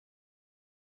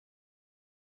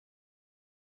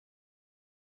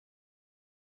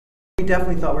We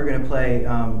definitely thought we were going to play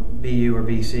BU or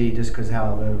BC just because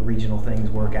how the regional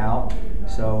things work out.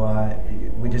 So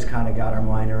we just kind of got our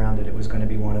mind around it. It was going to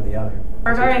be one or the other.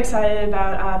 We're very excited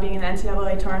about being in the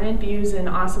NCAA tournament. BU's an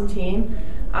awesome team.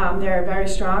 They're very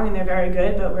strong and they're very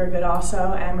good, but we're good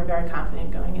also, and we're very confident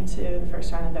going into the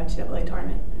first round of the NCAA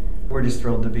tournament. We're just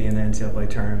thrilled to be in the NCAA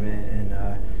tournament,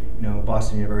 and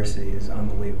Boston University is an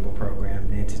unbelievable program.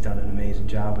 Nancy's done an amazing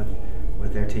job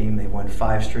with their team. They won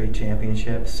 5 straight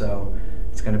championships, so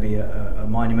it's going to be a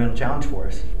monumental challenge for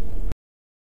us.